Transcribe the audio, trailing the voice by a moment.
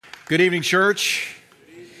Good evening, church.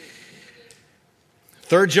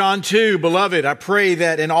 3 John 2, beloved, I pray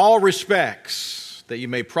that in all respects that you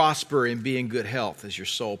may prosper and be in good health as your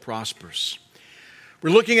soul prospers.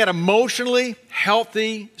 We're looking at emotionally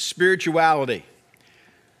healthy spirituality.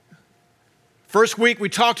 First week we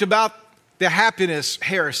talked about the happiness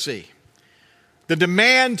heresy, the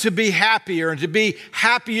demand to be happier and to be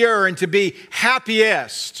happier and to be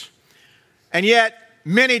happiest. And yet,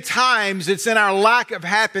 many times it's in our lack of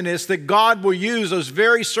happiness that God will use those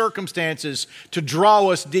very circumstances to draw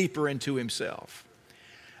us deeper into Himself.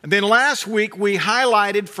 And then last week we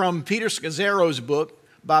highlighted from Peter Scazzero's book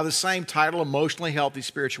by the same title, Emotionally Healthy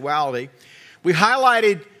Spirituality. We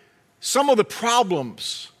highlighted some of the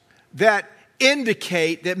problems that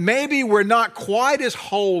indicate that maybe we're not quite as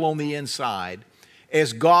whole on the inside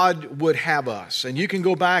as God would have us. And you can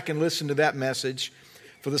go back and listen to that message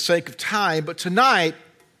for the sake of time. But tonight,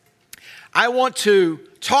 I want to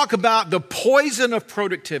talk about the poison of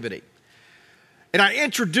productivity. And I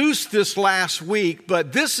introduced this last week,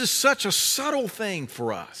 but this is such a subtle thing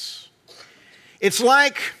for us. It's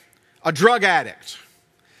like a drug addict.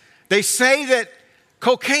 They say that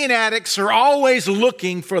cocaine addicts are always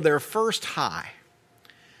looking for their first high.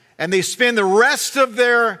 And they spend the rest of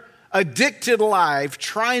their addicted life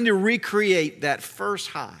trying to recreate that first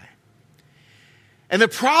high. And the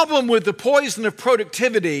problem with the poison of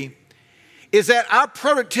productivity is that our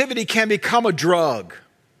productivity can become a drug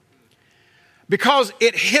because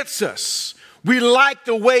it hits us. We like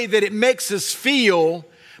the way that it makes us feel,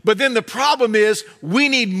 but then the problem is we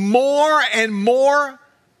need more and more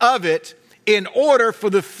of it in order for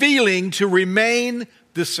the feeling to remain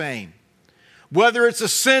the same. Whether it's a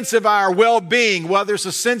sense of our well-being, whether it's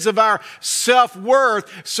a sense of our self-worth.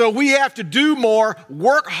 So we have to do more,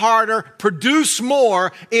 work harder, produce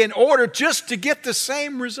more in order just to get the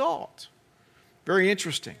same result. Very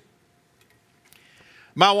interesting.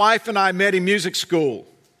 My wife and I met in music school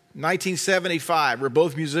in 1975. We're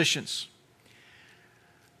both musicians.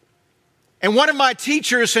 And one of my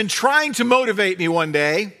teachers, in trying to motivate me one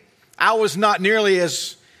day, I was not nearly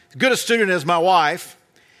as good a student as my wife.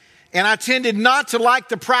 And I tended not to like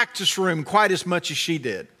the practice room quite as much as she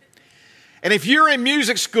did. And if you're in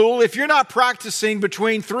music school, if you're not practicing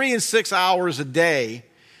between 3 and 6 hours a day,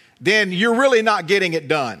 then you're really not getting it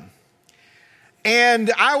done.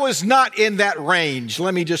 And I was not in that range,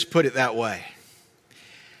 let me just put it that way.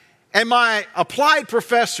 And my applied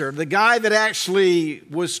professor, the guy that actually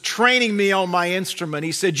was training me on my instrument,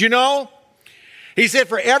 he said, he said,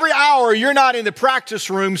 for every hour you're not in the practice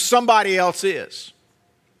room, somebody else is.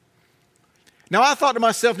 Now, I thought to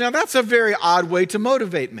myself, now that's a very odd way to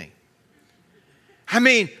motivate me. I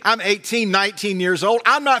mean, I'm 18, 19 years old.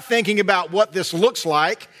 I'm not thinking about what this looks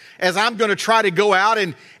like as I'm going to try to go out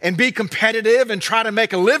and be competitive and try to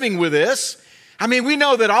make a living with this. I mean, we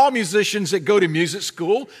know that all musicians that go to music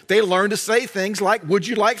school, they learn to say things like, would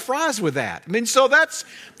you like fries with that? I mean, so that's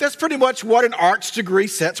pretty much what an arts degree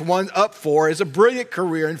sets one up for, is a brilliant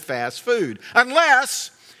career in fast food.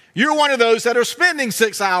 Unless you're one of those that are spending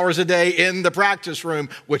 6 hours a day in the practice room,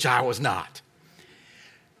 which I was not.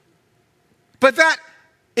 But that,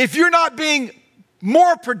 if you're not being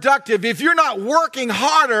more productive, if you're not working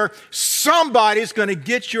harder, somebody's going to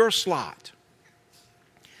get your slot.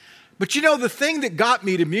 But the thing that got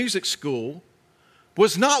me to music school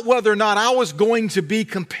was not whether or not I was going to be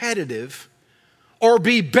competitive or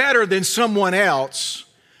be better than someone else.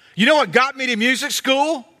 You know what got me to music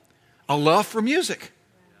school? A love for music.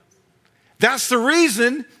 That's the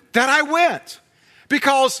reason that I went,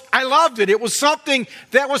 because I loved it. It was something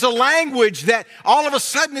that was a language that all of a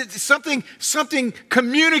sudden something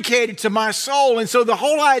communicated to my soul. And so the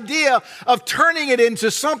whole idea of turning it into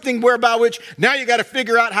something whereby which now you got to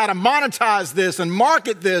figure out how to monetize this and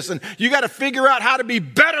market this, and you got to figure out how to be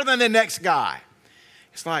better than the next guy.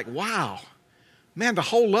 It's like, wow, man, the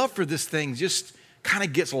whole love for this thing just kind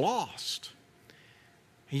of gets lost.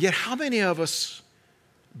 And yet how many of us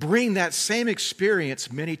bring that same experience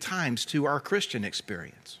many times to our Christian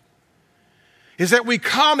experience? Is that we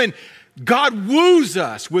come and God woos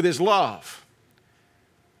us with His love.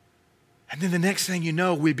 And then the next thing you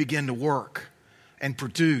know, we begin to work and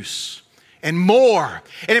produce and more.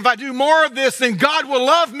 And if I do more of this, then God will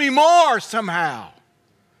love me more somehow.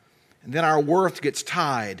 And then our worth gets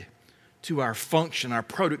tied to our function, our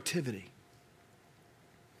productivity.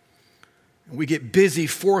 And we get busy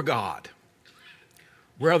for God,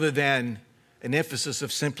 rather than an emphasis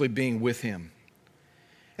of simply being with Him.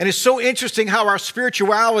 And it's so interesting how our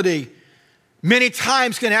spirituality many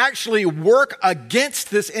times can actually work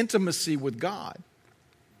against this intimacy with God.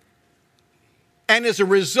 And as a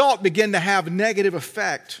result, begin to have negative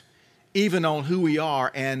effect even on who we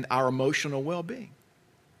are and our emotional well-being.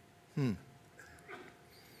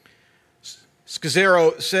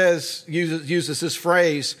 Scazzero uses this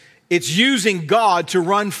phrase, it's using God to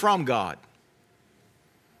run from God.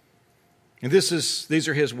 And these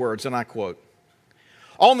are his words, and I quote,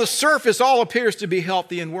 "On the surface, all appears to be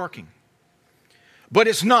healthy and working. But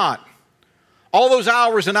it's not. All those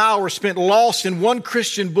hours and hours spent lost in one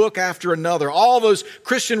Christian book after another, all those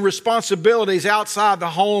Christian responsibilities outside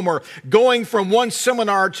the home or going from one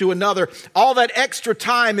seminar to another, all that extra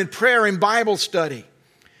time in prayer and Bible study.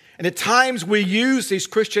 And at times we use these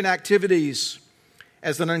Christian activities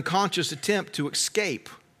as an unconscious attempt to escape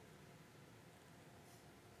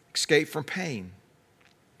from pain.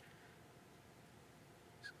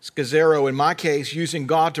 Scazzero, in my case, using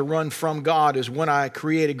God to run from God is when I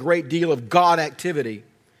create a great deal of God activity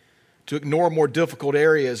to ignore more difficult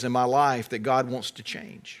areas in my life that God wants to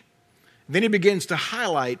change. And then he begins to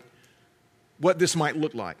highlight what this might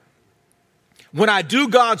look like. When I do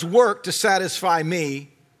God's work to satisfy me,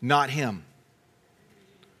 not him.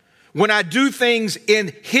 When I do things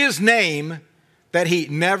in his name that he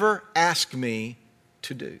never asked me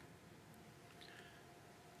to do.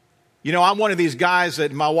 You know, I'm one of these guys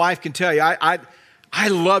that my wife can tell you, I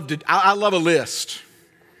love a list.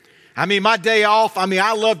 I mean, my day off, not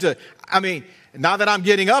that I'm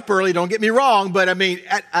getting up early, don't get me wrong, but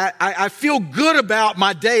I feel good about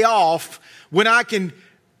my day off when I can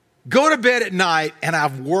go to bed at night and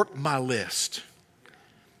I've worked my list.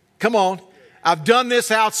 Come on. I've done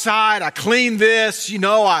this outside. I cleaned this,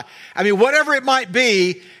 whatever it might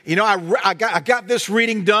be. I got this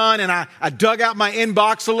reading done and I dug out my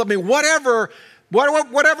inbox a little.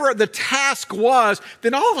 Whatever the task was,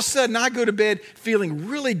 then all of a sudden I go to bed feeling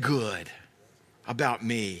really good about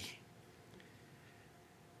me.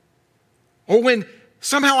 Or when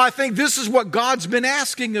somehow I think this is what God's been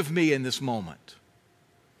asking of me in this moment.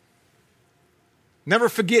 Never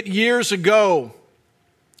forget years ago,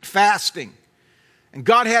 fasting. And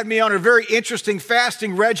God had me on a very interesting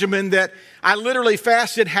fasting regimen that I literally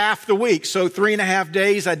fasted half the week. So 3.5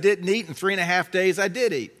 days I didn't eat and 3.5 days I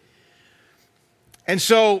did eat. And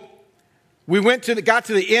so we got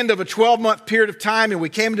to the end of a 12-month period of time and we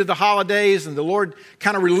came into the holidays and the Lord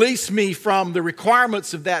kind of released me from the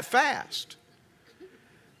requirements of that fast,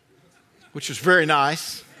 which was very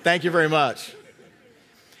nice. Thank you very much.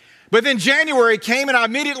 But then January came and I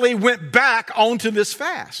immediately went back onto this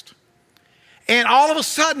fast. And all of a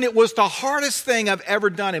sudden, it was the hardest thing I've ever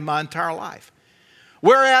done in my entire life.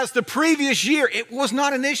 Whereas the previous year, it was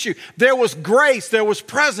not an issue. There was grace, there was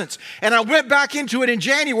presence. And I went back into it in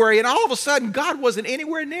January, and all of a sudden, God wasn't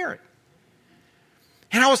anywhere near it.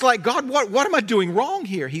 And I was like, God, what am I doing wrong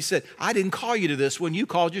here? He said, I didn't call you to this when you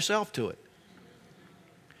called yourself to it.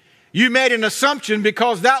 You made an assumption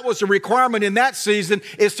because that was the requirement in that season.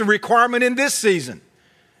 It's the requirement in this season.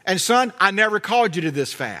 And son, I never called you to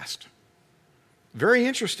this fast. Very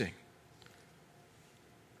interesting.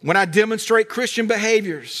 When I demonstrate Christian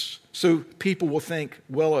behaviors so people will think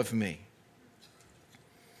well of me.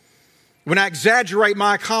 When I exaggerate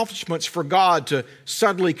my accomplishments for God to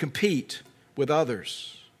subtly compete with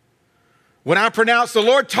others. When I pronounce the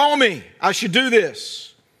Lord told me I should do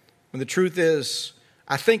this. When the truth is,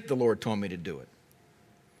 I think the Lord told me to do it.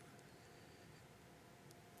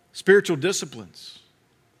 Spiritual disciplines.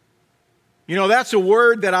 That's a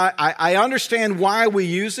word that I understand why we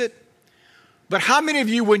use it. But how many of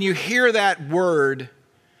you, when you hear that word,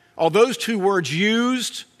 or those two words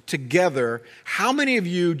used together, how many of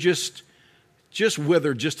you just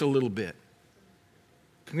wither just a little bit?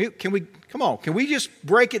 Can we just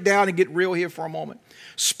break it down and get real here for a moment?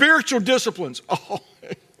 Spiritual disciplines. Oh,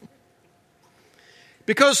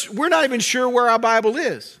 because we're not even sure where our Bible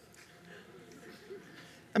is.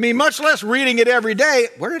 Much less reading it every day.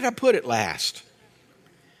 Where did I put it last?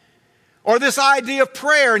 Or this idea of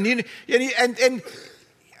prayer. And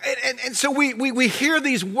so we hear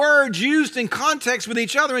these words used in context with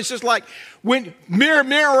each other. It's just like, when mirror,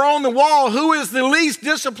 mirror on the wall, who is the least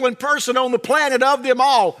disciplined person on the planet of them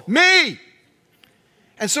all? Me!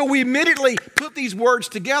 And so we immediately put these words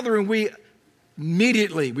together and we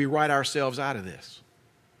write ourselves out of this.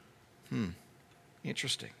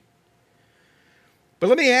 Interesting. But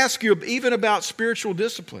let me ask you even about spiritual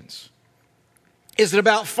disciplines. Is it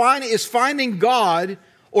about finding God,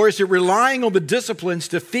 or is it relying on the disciplines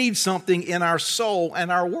to feed something in our soul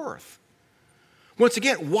and our worth? Once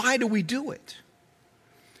again, why do we do it?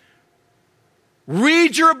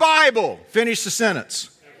 Read your Bible. Finish the sentence.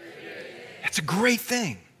 That's a great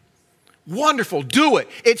thing. Wonderful. Do it.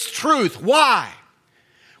 It's truth. Why?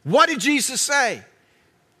 What did Jesus say?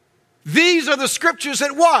 These are the scriptures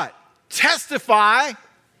that what? testify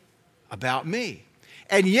about me.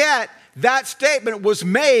 And yet, that statement was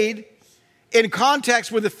made in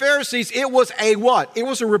context with the Pharisees. It was a what? It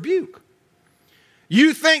was a rebuke.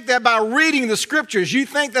 You think that by reading the Scriptures, you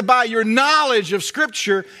think that by your knowledge of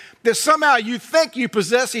Scripture, that somehow you think you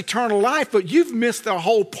possess eternal life, but you've missed the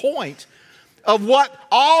whole point of what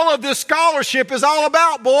all of this scholarship is all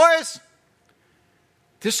about, boys.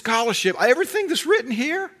 This scholarship, everything that's written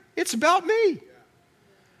here, it's about me.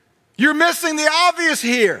 You're missing the obvious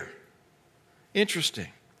here. Interesting.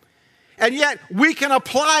 And yet we can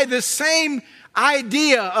apply this same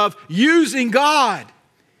idea of using God,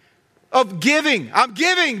 of giving. I'm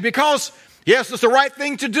giving because, yes, it's the right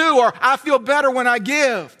thing to do, or I feel better when I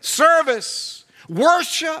give. Service,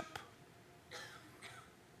 worship.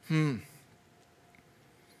 It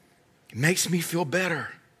makes me feel better.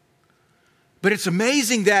 But it's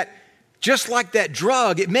amazing that just like that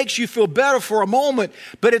drug, it makes you feel better for a moment,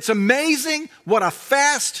 but it's amazing what a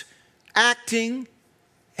fast acting,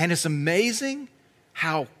 and it's amazing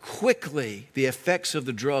how quickly the effects of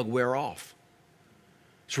the drug wear off.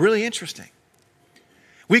 It's really interesting.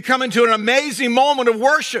 We come into an amazing moment of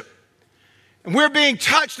worship, and we're being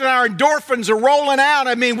touched and our endorphins are rolling out.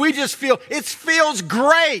 I mean, we just feel, it feels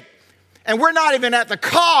great. And we're not even at the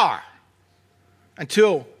car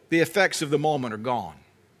until the effects of the moment are gone.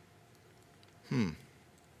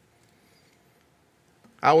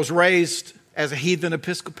 I was raised as a heathen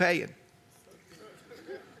Episcopalian.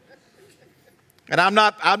 And I'm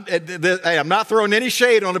not throwing any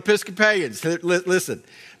shade on Episcopalians. Listen,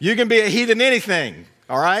 you can be a heathen anything,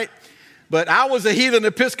 all right? But I was a heathen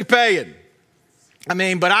Episcopalian.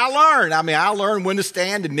 But I learned when to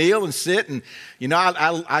stand and kneel and sit. And,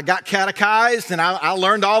 I got catechized and I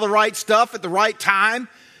learned all the right stuff at the right time.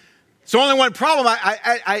 It's only one problem.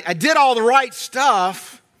 I did all the right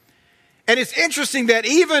stuff. And it's interesting that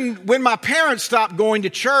even when my parents stopped going to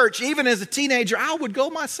church, even as a teenager, I would go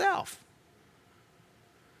myself.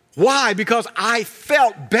 Why? Because I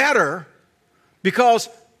felt better because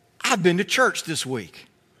I've been to church this week.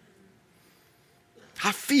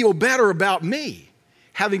 I feel better about me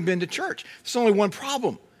having been to church. There's only one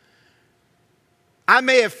problem. I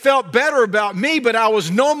may have felt better about me, but I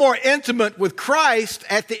was no more intimate with Christ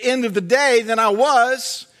at the end of the day than I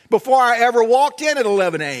was before I ever walked in at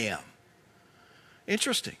 11 a.m.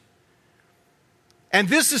 Interesting. And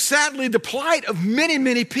this is sadly the plight of many,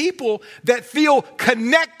 many people that feel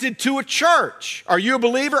connected to a church. Are you a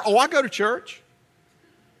believer? Oh, I go to church.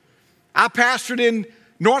 I pastored in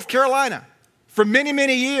North Carolina for many,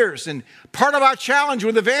 many years. And part of our challenge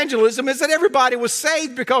with evangelism is that everybody was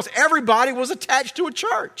saved because everybody was attached to a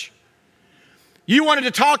church. You wanted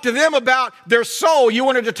to talk to them about their soul. You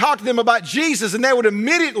wanted to talk to them about Jesus, and they would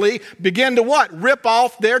immediately begin to what? Rip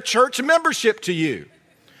off their church membership to you.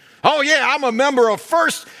 Oh, yeah, I'm a member of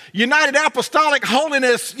First United Apostolic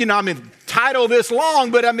Holiness. Title this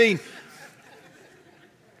long, but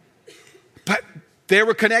but they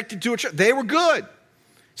were connected to a church. They were good.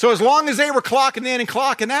 So as long as they were clocking in and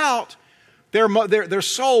clocking out, their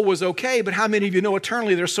soul was okay. But how many of you know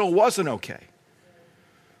eternally their soul wasn't okay?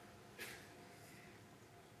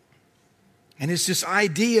 And it's this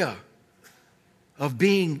idea of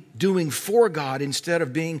doing for God instead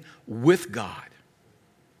of being with God.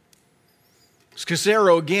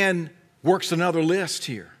 Scazzero again works another list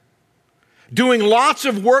here. Doing lots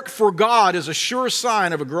of work for God is a sure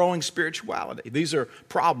sign of a growing spirituality. These are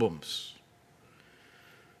problems.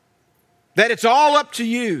 That it's all up to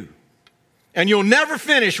you, and you'll never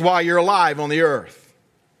finish while you're alive on the earth.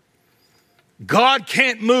 God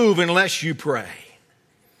can't move unless you pray.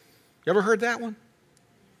 You ever heard that one?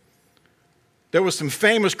 There was some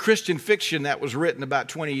famous Christian fiction that was written about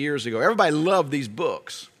 20 years ago. Everybody loved these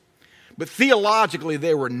books. But theologically,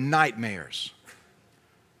 they were nightmares.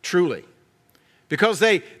 Truly. Because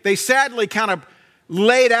they sadly kind of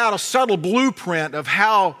laid out a subtle blueprint of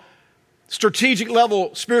how strategic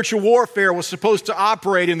level spiritual warfare was supposed to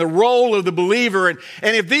operate in the role of the believer. And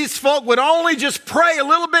if these folk would only just pray a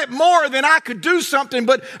little bit more, then I could do something.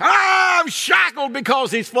 But I'm shackled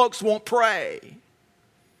because these folks won't pray.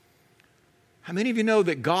 How many of you know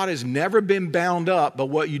that God has never been bound up by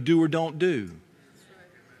what you do or don't do?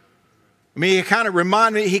 He kind of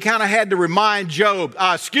had to remind Job,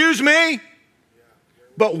 excuse me,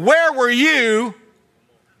 but where were you?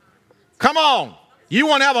 Come on. You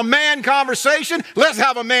want to have a man conversation? Let's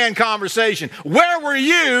have a man conversation. Where were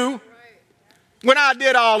you when I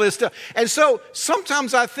did all this stuff? And so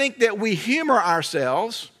sometimes I think that we humor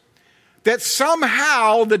ourselves that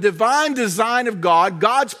somehow the divine design of God,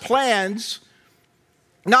 God's plans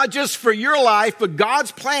not just for your life, but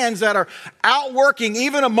God's plans that are outworking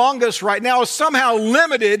even among us right now is somehow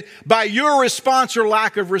limited by your response or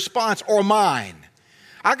lack of response or mine.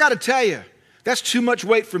 I got to tell you, that's too much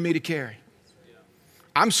weight for me to carry.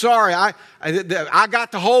 I'm sorry, I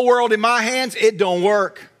got the whole world in my hands. It don't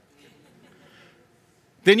work.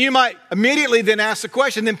 Then you might immediately then ask the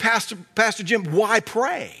question, then Pastor Jim, why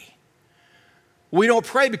pray? We don't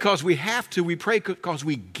pray because we have to. We pray because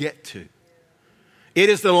we get to. It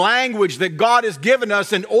is the language that God has given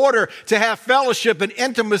us in order to have fellowship and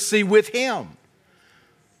intimacy with Him.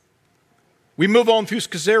 We move on through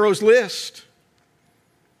Scazzero's list.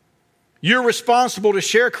 You're responsible to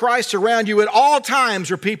share Christ around you at all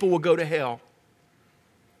times or people will go to hell.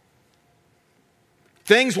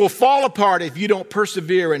 Things will fall apart if you don't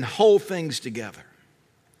persevere and hold things together.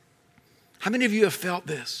 How many of you have felt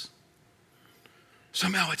this?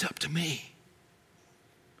 Somehow it's up to me.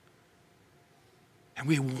 And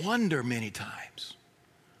we wonder many times,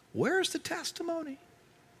 where's the testimony?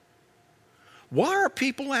 Why are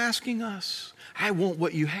people asking us, I want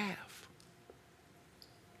what you have?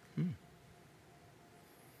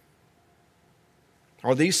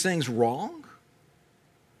 Are these things wrong?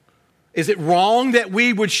 Is it wrong that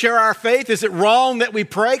we would share our faith? Is it wrong that we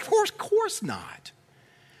pray? Of course not.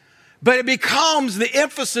 But it becomes the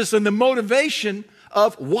emphasis and the motivation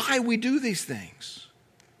of why we do these things.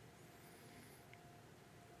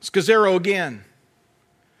 Scazzero again.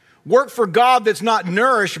 Work for God that's not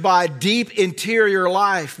nourished by a deep interior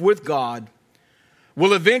life with God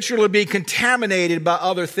will eventually be contaminated by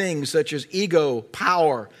other things such as ego,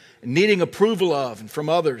 power, needing approval of and from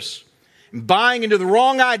others, and buying into the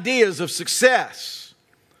wrong ideas of success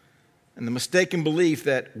and the mistaken belief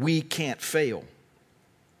that we can't fail.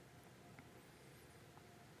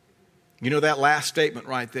 You know that last statement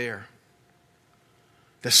right there?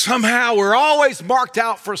 That somehow we're always marked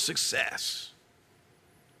out for success.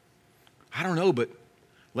 I don't know, but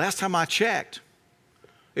last time I checked,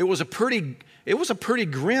 it was a pretty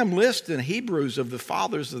grim list in Hebrews of the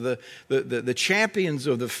fathers of the champions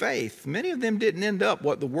of the faith. Many of them didn't end up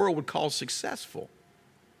what the world would call successful.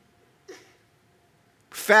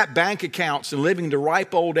 Fat bank accounts and living to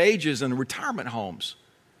ripe old ages in retirement homes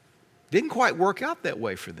didn't quite work out that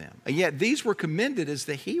way for them. And yet these were commended as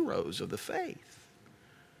the heroes of the faith.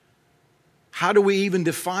 How do we even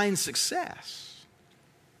define success?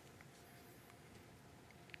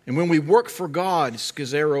 And when we work for God,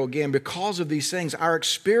 Scazzero again, because of these things, our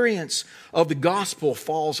experience of the gospel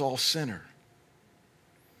falls off center.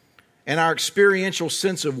 And our experiential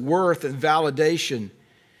sense of worth and validation,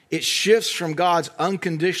 it shifts from God's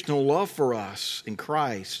unconditional love for us in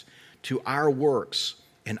Christ to our works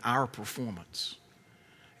and our performance.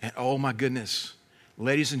 And oh my goodness,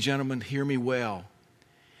 ladies and gentlemen, hear me well.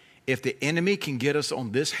 If the enemy can get us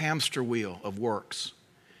on this hamster wheel of works,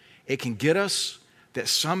 it can get us that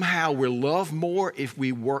somehow we're loved more if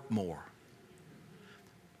we work more.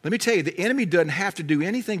 Let me tell you, the enemy doesn't have to do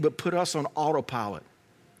anything but put us on autopilot.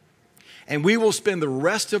 And we will spend the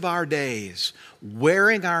rest of our days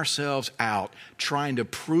wearing ourselves out, trying to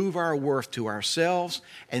prove our worth to ourselves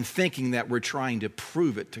and thinking that we're trying to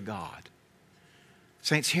prove it to God.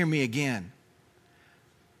 Saints, hear me again.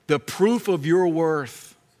 The proof of your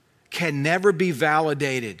worth can never be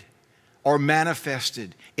validated or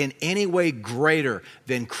manifested in any way greater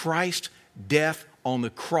than Christ's death on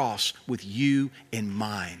the cross with you in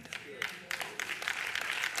mind.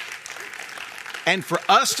 And for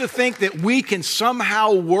us to think that we can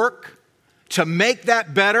somehow work to make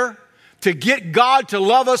that better, to get God to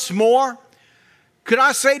love us more, could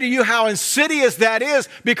I say to you how insidious that is?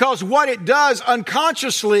 Because what it does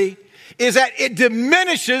unconsciously is that it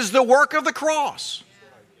diminishes the work of the cross.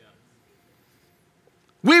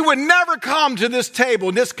 We would never come to this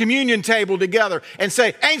table, this communion table together and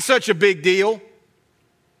say, ain't such a big deal.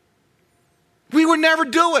 We would never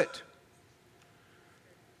do it.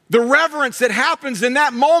 The reverence that happens in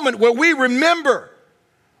that moment where we remember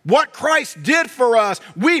what Christ did for us,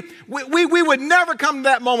 we would never come to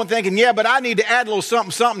that moment thinking, yeah, but I need to add a little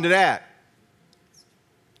something to that.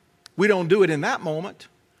 We don't do it in that moment.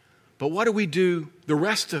 But what do we do the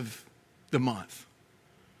rest of the month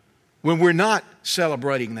when we're not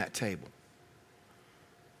celebrating that table?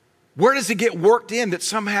 Where does it get worked in that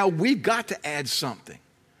somehow we've got to add something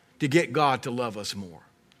to get God to love us more?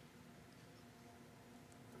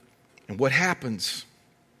 And what happens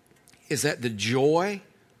is that the joy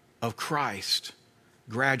of Christ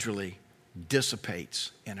gradually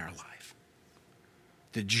dissipates in our life.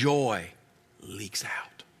 The joy leaks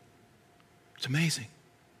out. It's amazing.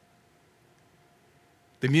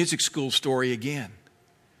 The music school story again.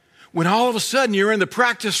 When all of a sudden you're in the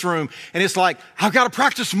practice room and it's like, I've got to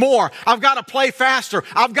practice more. I've got to play faster.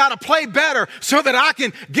 I've got to play better so that I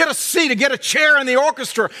can get a seat and get a chair in the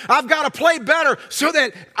orchestra. I've got to play better so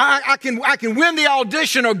that I can win the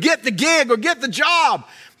audition or get the gig or get the job.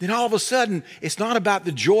 Then all of a sudden, it's not about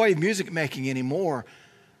the joy of music making anymore.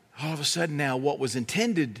 All of a sudden now, what was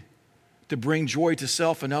intended to bring joy to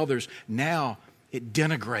self and others, now it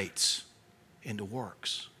denigrates into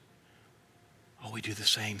works. Oh, we do the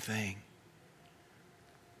same thing.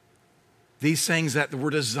 These things that were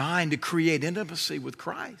designed to create intimacy with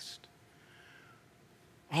Christ,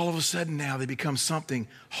 all of a sudden now they become something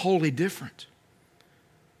wholly different.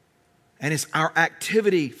 And it's our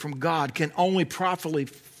activity from God can only properly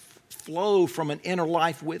flow from an inner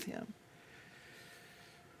life with Him.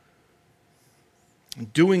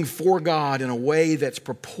 Doing for God in a way that's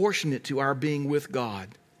proportionate to our being with God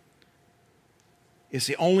is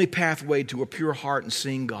the only pathway to a pure heart and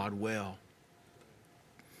seeing God well.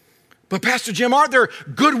 But Pastor Jim, aren't there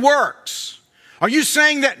good works? Are you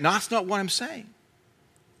saying that? No, that's not what I'm saying.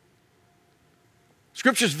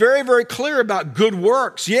 Scripture is very, very clear about good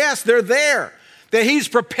works. Yes, they're there, that He's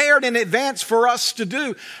prepared in advance for us to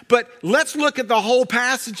do. But let's look at the whole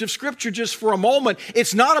passage of Scripture just for a moment.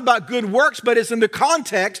 It's not about good works, but it's in the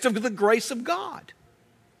context of the grace of God.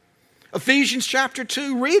 Ephesians chapter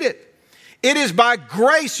 2, read it. It is by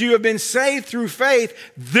grace you have been saved through faith.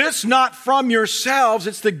 This not from yourselves.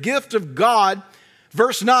 It's the gift of God.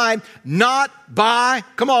 Verse 9, not by,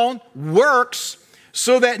 works,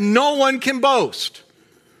 so that no one can boast.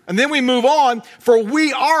 And then we move on, for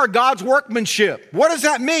we are God's workmanship. What does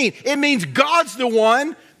that mean? It means God's the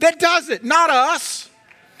one that does it, not us.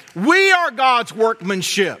 We are God's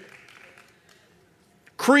workmanship,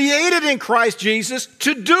 created in Christ Jesus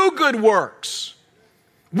to do good works,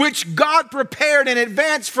 which God prepared in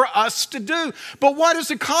advance for us to do. But what is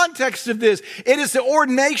the context of this? It is the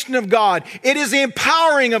ordination of God. It is the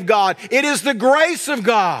empowering of God. It is the grace of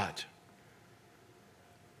God.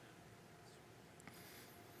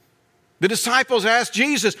 The disciples asked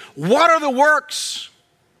Jesus, what are the works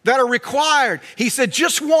that are required? He said,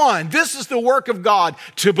 just one. This is the work of God,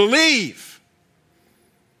 to believe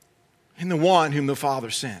in the one whom the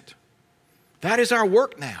Father sent. That is our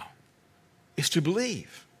work now, is to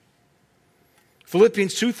believe.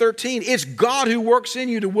 Philippians 2:13, it's God who works in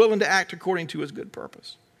you to will and to act according to His good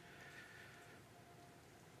purpose.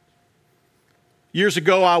 Years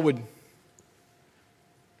ago, I would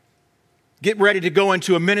get ready to go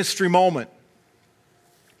into a ministry moment,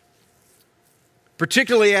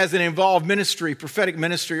 particularly as it involved ministry, prophetic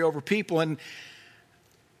ministry over people. And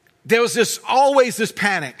there was always this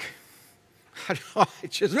panic.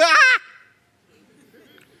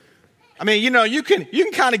 I mean, you can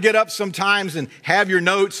kind of get up sometimes and have your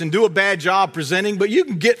notes and do a bad job presenting, but you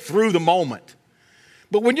can get through the moment.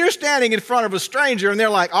 But when you're standing in front of a stranger and they're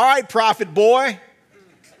like, all right, prophet boy,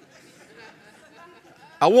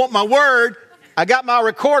 I want my word. I got my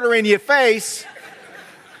recorder in your face.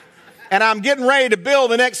 And I'm getting ready to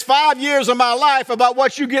build the next 5 years of my life about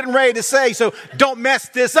what you're getting ready to say. So don't mess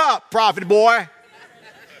this up, prophet boy.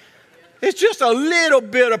 It's just a little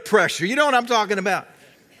bit of pressure. You know what I'm talking about?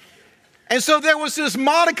 And so there was this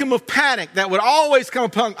modicum of panic that would always come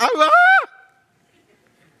upon. And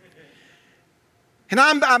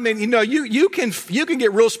you can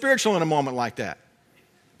get real spiritual in a moment like that.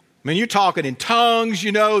 I mean, you're talking in tongues,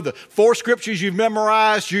 the 4 scriptures you've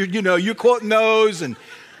memorized, you're quoting those, and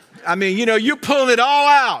I mean, you're pulling it all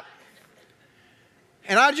out.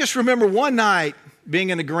 And I just remember one night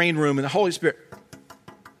being in the green room and the Holy Spirit,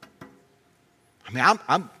 I mean,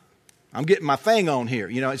 I'm getting my thing on here,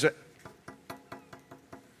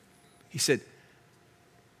 He said,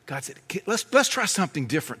 God said, let's try something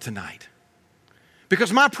different tonight.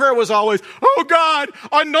 Because my prayer was always, oh God,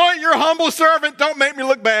 anoint your humble servant. Don't make me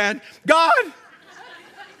look bad. God,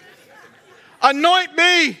 anoint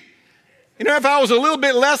me. If I was a little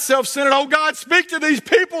bit less self-centered, oh God, speak to these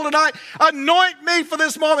people tonight. Anoint me for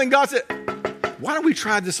this moment. And God said, why don't we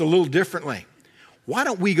try this a little differently? Why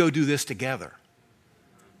don't we go do this together?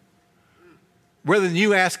 Rather than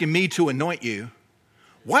you asking me to anoint you,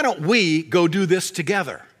 why don't we go do this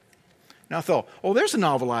together? Now I thought, oh, there's a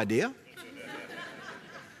novel idea.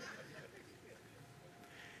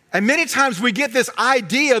 And many times we get this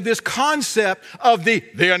idea, this concept of the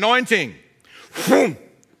anointing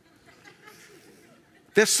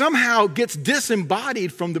that somehow gets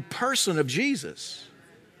disembodied from the person of Jesus.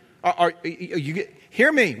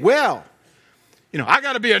 Hear me well. I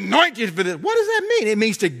got to be anointed for this. What does that mean? It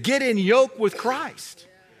means to get in yoke with Christ.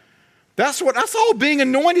 That's all being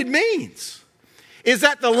anointed means. is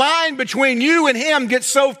that the line between you and him gets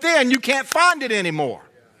so thin you can't find it anymore.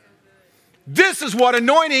 This is what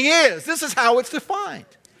anointing is. This is how it's defined.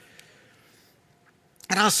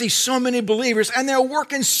 And I see so many believers, and they're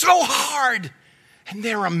working so hard, and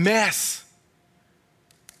they're a mess.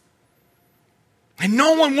 And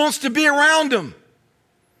no one wants to be around them.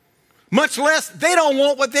 Much less, they don't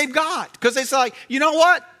want what they've got. Because they say, like, you know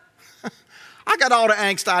what? I got all the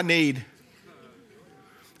angst I need.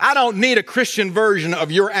 I don't need a Christian version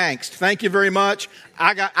of your angst. Thank you very much.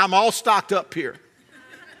 I'm all stocked up here.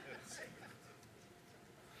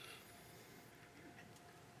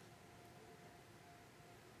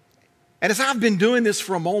 And as I've been doing this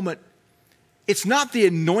for a moment, it's not the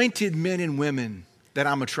anointed men and women that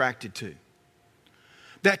I'm attracted to,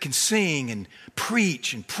 that can sing and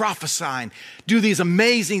preach and prophesy and do these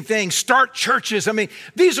amazing things, start churches. I mean,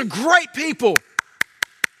 these are great people.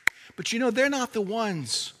 But you know, they're not the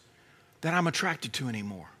ones that I'm attracted to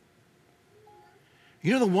anymore.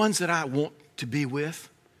 You know the ones that I want to be with?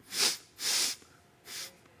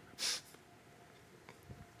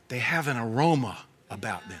 They have an aroma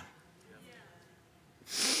about them.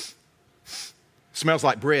 Smells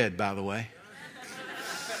like bread, by the way.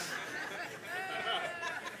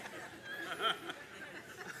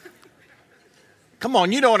 Come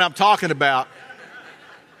on, you know what I'm talking about.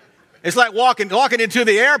 It's like walking into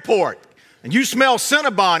the airport and you smell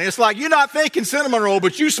Cinnabon. It's like you're not thinking cinnamon roll,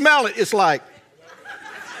 but you smell it. It's like,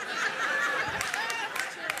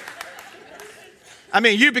 I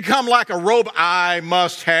mean, you become like a robot. I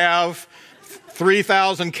must have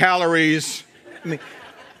 3,000 calories. I mean,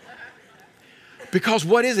 because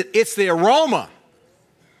what is it? It's the aroma.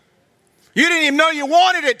 You didn't even know you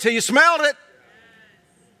wanted it till you smelled it.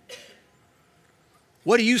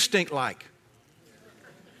 What do you stink like?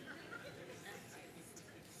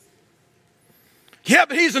 Yeah,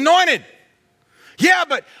 but he's anointed. Yeah,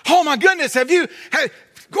 but oh my goodness,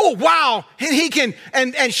 oh wow, and he can,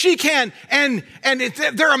 and she can, and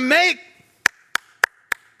they're amazing.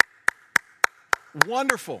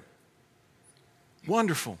 Wonderful.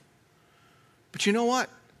 Wonderful. But you know what?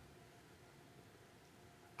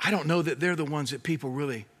 I don't know that they're the ones that people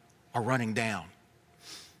really are running down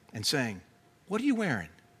and saying, what are you wearing?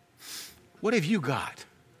 What have you got?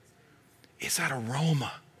 It's that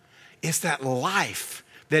aroma. It's that life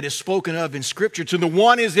that is spoken of in Scripture. To the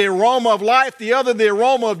one is the aroma of life, the other the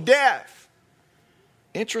aroma of death.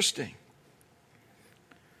 Interesting.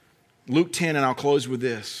 Luke 10, and I'll close with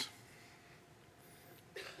this.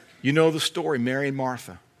 You know the story, Mary and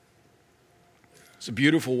Martha. It's a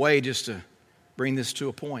beautiful way just to bring this to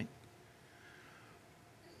a point.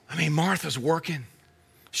 I mean, Martha's working.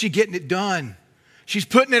 She's getting it done. She's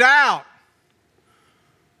putting it out.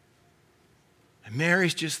 And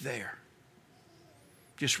Mary's just there.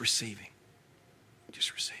 Just receiving.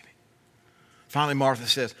 Just receiving. Finally, Martha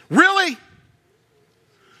says, really?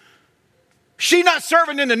 She's not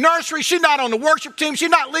serving in the nursery. She's not on the worship team.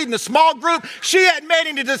 She's not leading the small group. She hadn't made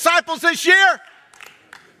any disciples this year.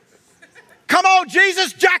 Come on,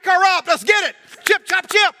 Jesus, jack her up. Let's get it. Chip, chop,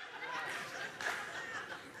 chip.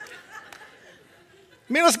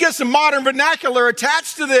 I mean, let's get some modern vernacular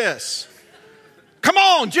attached to this. Come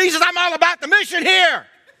on, Jesus, I'm all about the mission here.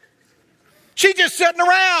 She's just sitting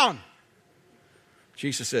around.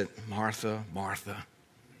 Jesus said, Martha, Martha,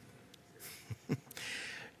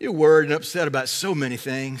 you're worried and upset about so many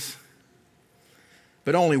things,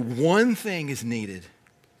 but only one thing is needed,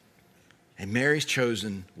 and Mary's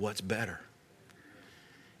chosen what's better.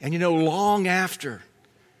 And you know, long after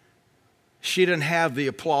she doesn't have the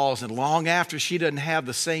applause, and long after she doesn't have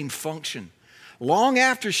the same function, long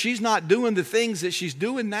after she's not doing the things that she's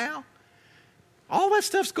doing now, all that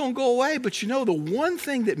stuff's going to go away. But you know, the one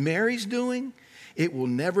thing that Mary's doing, it will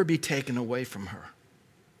never be taken away from her.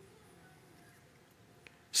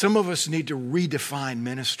 Some of us need to redefine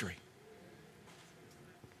ministry.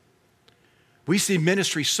 We see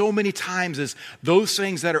ministry so many times as those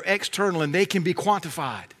things that are external, and they can be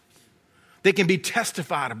quantified. They can be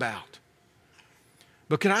testified about.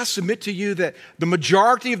 But can I submit to you that the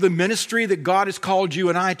majority of the ministry that God has called you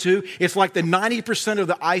and I to, it's like the 90% of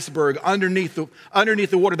the iceberg underneath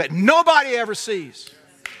the water that nobody ever sees.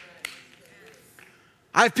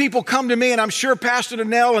 I have people come to me, and I'm sure Pastor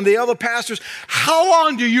Donnell and the other pastors, how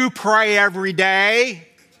long do you pray every day?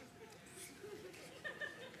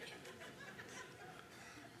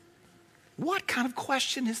 What kind of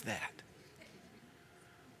question is that?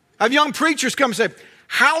 I have young preachers come and say,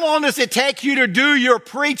 how long does it take you to do your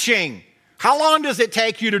preaching? How long does it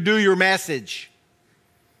take you to do your message?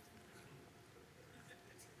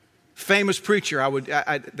 famous preacher.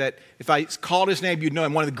 That if I called his name, you'd know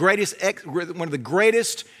him. One of the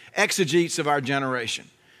greatest exegetes of our generation.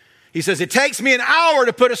 He says, it takes me an hour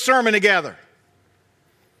to put a sermon together,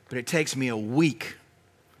 but it takes me a week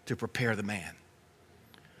to prepare the man.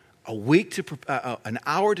 An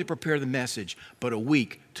hour to prepare the message, but a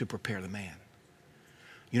week to prepare the man.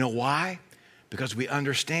 You know why? Because we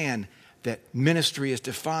understand that ministry is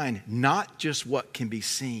defined not just what can be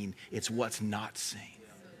seen, it's what's not seen.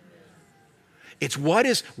 It's what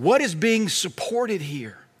is being supported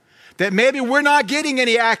here. That maybe we're not getting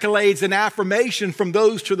any accolades and affirmation from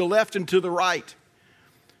those to the left and to the right.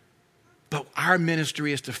 But our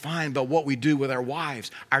ministry is defined by what we do with our wives,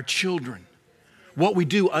 our children, what we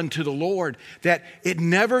do unto the Lord, that it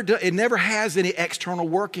never has any external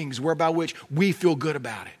workings whereby which we feel good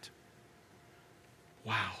about it.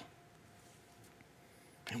 Wow.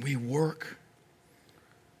 And we work,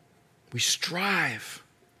 we strive,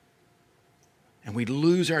 and we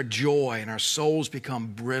lose our joy and our souls become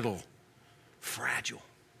brittle, fragile.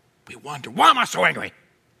 We wonder, why am I so angry?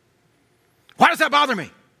 Why does that bother me?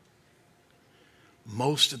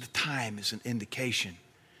 Most of the time is an indication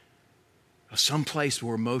of some place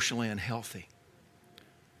we're emotionally unhealthy.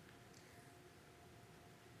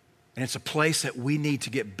 And it's a place that we need to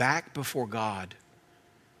get back before God.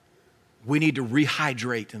 We need to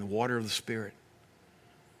rehydrate in the water of the Spirit.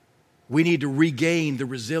 We need to regain the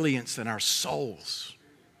resilience in our souls.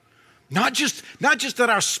 Not just that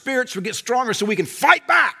our spirits will get stronger so we can fight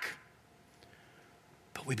back,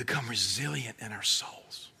 but we become resilient in our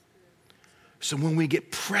souls. So when we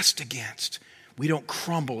get pressed against, we don't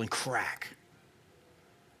crumble and crack.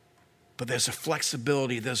 But there's a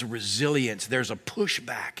flexibility, there's a resilience, there's a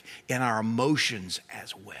pushback in our emotions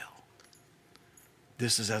as well.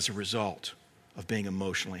 This is as a result of being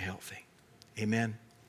emotionally healthy. Amen.